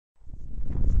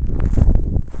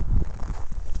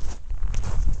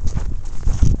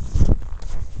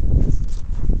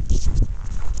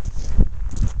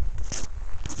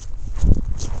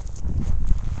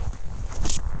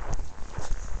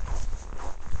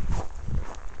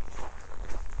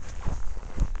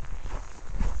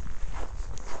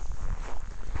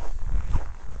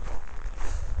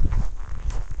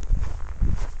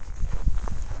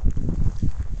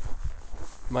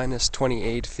Minus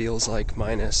 28 feels like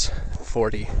minus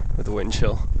 40 with a wind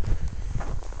chill.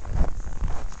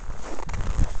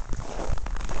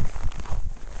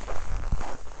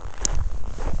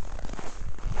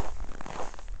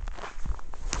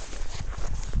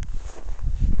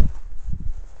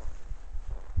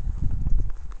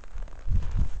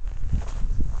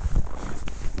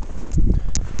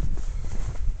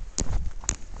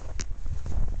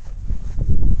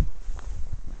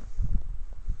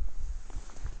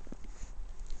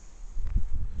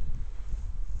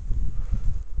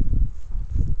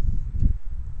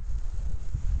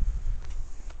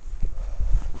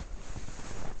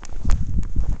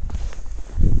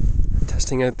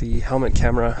 Testing out the helmet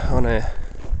camera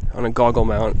on a goggle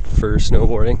mount for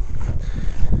snowboarding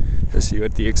to see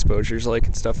what the exposure's like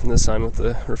and stuff in the sun with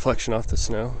the reflection off the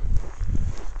snow.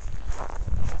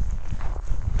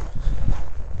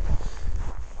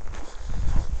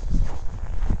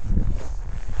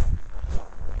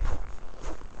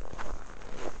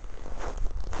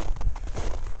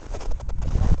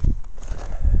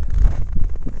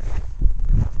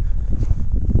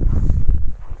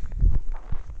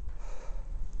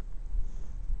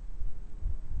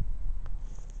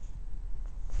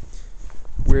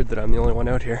 Weird that I'm the only one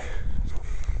out here.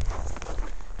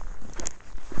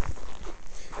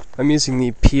 I'm using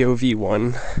the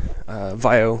POV1,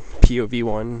 VIO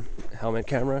POV1 helmet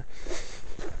camera.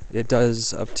 It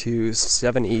does up to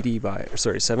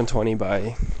 720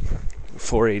 by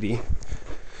 480,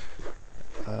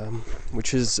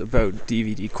 which is about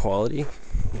DVD quality.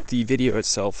 The video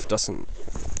itself doesn't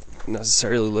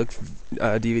necessarily look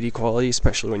DVD quality,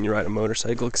 especially when you ride a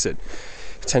motorcycle, because it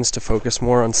tends to focus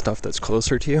more on stuff that's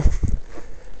closer to you.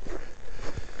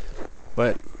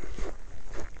 But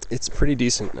it's pretty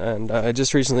decent, and I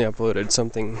just recently uploaded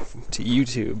something to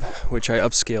YouTube which I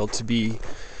upscaled to be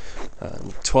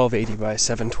 1280 by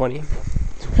 720,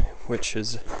 which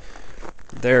is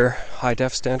their high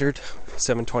def standard,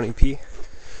 720p,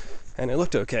 and it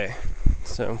looked okay.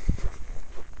 So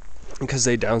because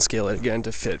they downscale it again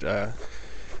to fit a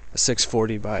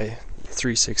 640 by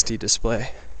 360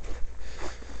 display.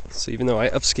 So even though I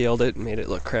upscaled it and made it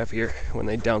look crappier, when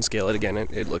they downscale it again,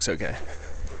 it looks okay.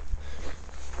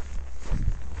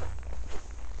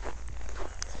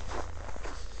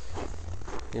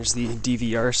 Here's the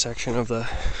DVR section of the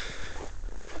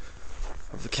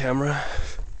camera.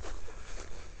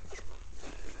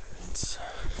 It's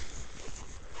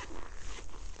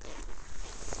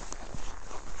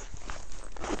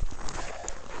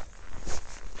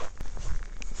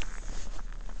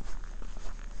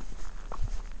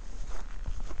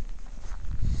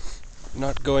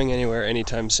not going anywhere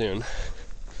anytime soon.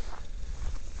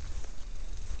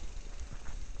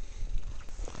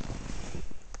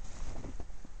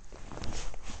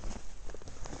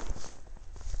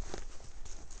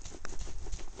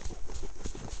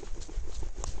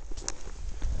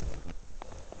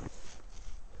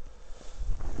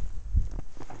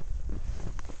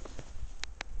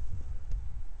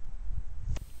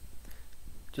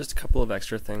 Just a couple of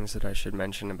extra things that I should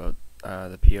mention about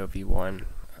the POV1.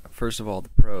 First of all, the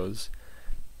pros.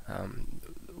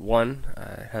 One,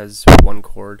 it has one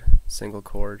cord, single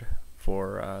cord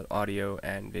for audio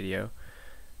and video.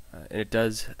 And it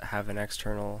does have an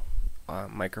external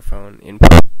microphone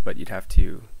input, but you'd have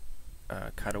to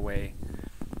cut a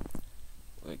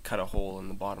hole in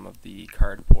the bottom of the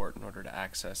card port in order to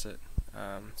access it.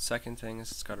 Second thing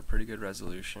is it's got a pretty good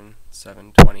resolution.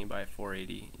 720 by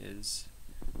 480 is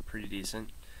pretty decent.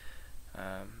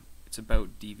 It's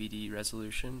about DVD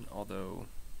resolution, although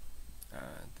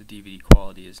the DVD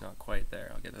quality is not quite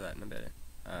there. I'll get to that in a bit.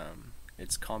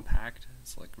 It's compact.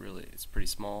 It's pretty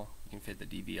small. You can fit the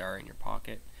DVR in your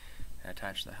pocket,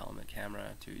 attach the helmet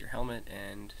camera to your helmet,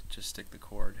 and just stick the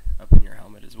cord up in your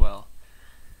helmet as well.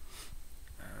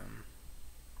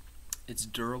 It's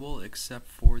durable except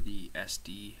for the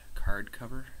SD card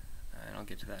cover, and I'll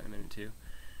get to that in a minute too.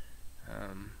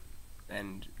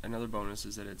 And another bonus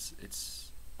is that it's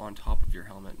on top of your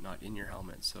helmet, not in your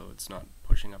helmet, so it's not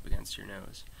pushing up against your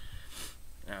nose.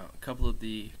 Now, a couple of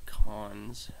the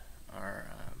cons are,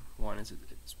 one is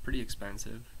it's pretty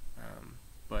expensive,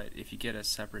 but if you get a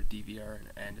separate DVR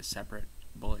and a separate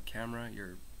bullet camera,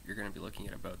 you're going to be looking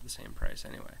at about the same price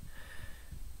anyway.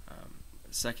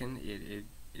 Second, it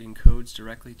encodes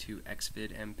directly to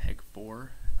XVID MPEG-4.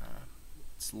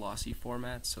 It's lossy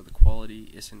format, so the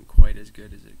quality isn't quite as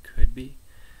good as it could be.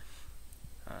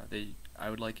 I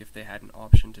would like if they had an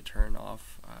option to turn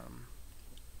off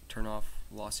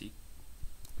lossy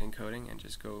encoding and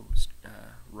just go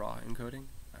raw encoding.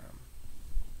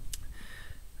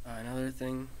 Another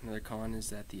con is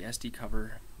that the SD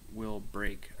cover will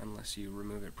break unless you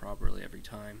remove it properly every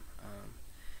time.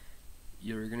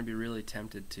 You're going to be really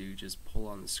tempted to just pull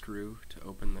on the screw to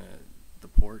open the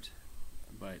port,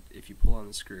 but if you pull on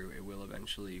the screw, it will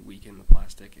eventually weaken the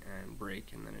plastic and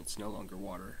break, and then it's no longer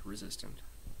water resistant,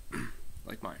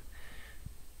 like mine.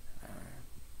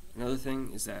 Another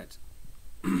thing is that,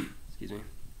 excuse me,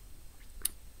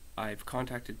 I've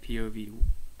contacted POV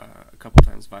a couple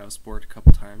times, VIO Sport a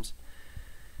couple times,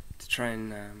 to try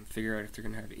and figure out if they're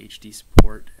going to have HD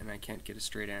support, and I can't get a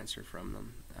straight answer from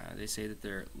them. They say that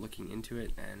they're looking into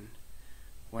it, and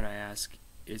when I ask,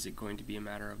 is it going to be a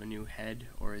matter of a new head,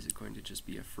 or is it going to just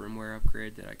be a firmware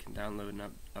upgrade that I can download and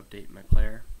update my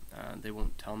player, they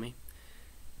won't tell me.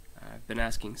 I've been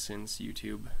asking since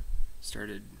YouTube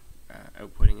started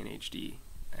outputting in HD,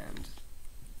 and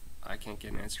I can't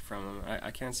get an answer from them. I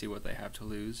can't see what they have to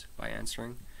lose by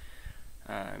answering.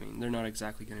 I mean, they're not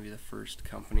exactly going to be the first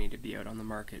company to be out on the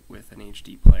market with an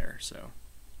HD player, so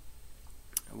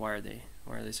why are they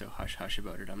so hush-hush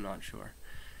about it? I'm not sure.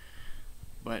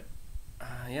 But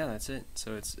yeah, that's it.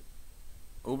 So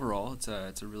overall, it's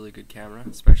a really good camera,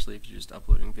 especially if you're just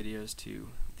uploading videos to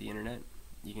the internet.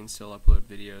 You can still upload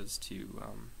videos to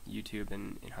YouTube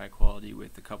in high quality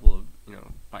with a couple of,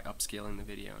 by upscaling the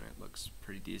video, and it looks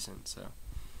pretty decent. So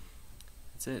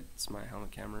that's it. It's my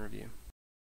helmet camera review.